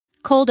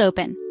Cold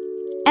open.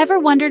 Ever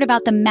wondered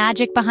about the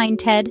magic behind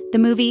Ted, the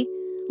movie?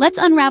 Let's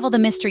unravel the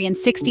mystery in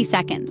 60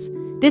 seconds.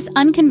 This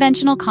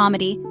unconventional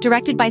comedy,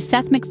 directed by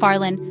Seth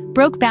MacFarlane,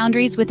 broke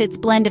boundaries with its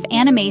blend of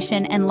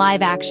animation and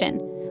live action.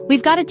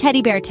 We've got a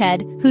teddy bear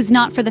Ted, who's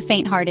not for the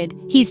faint-hearted.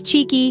 He's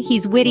cheeky,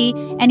 he's witty,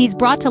 and he's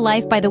brought to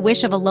life by the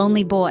wish of a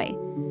lonely boy.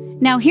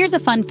 Now here's a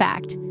fun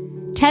fact.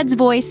 Ted's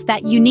voice,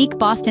 that unique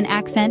Boston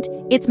accent,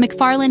 it's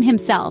MacFarlane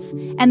himself,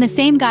 and the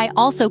same guy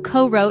also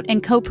co-wrote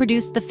and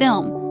co-produced the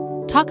film.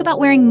 Talk about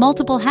wearing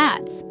multiple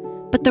hats.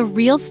 But the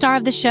real star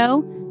of the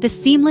show? The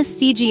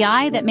seamless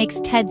CGI that makes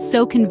Ted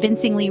so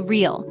convincingly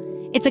real.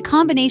 It's a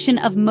combination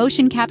of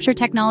motion capture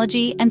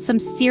technology and some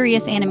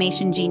serious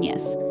animation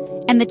genius.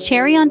 And the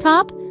cherry on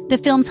top? The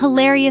film's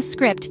hilarious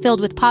script filled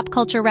with pop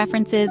culture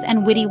references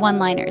and witty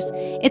one-liners.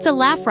 It's a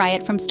laugh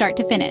riot from start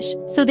to finish.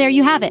 So there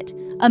you have it.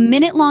 A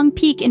minute-long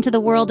peek into the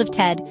world of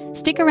Ted.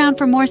 Stick around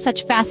for more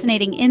such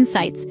fascinating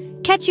insights.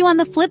 Catch you on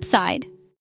the flip side.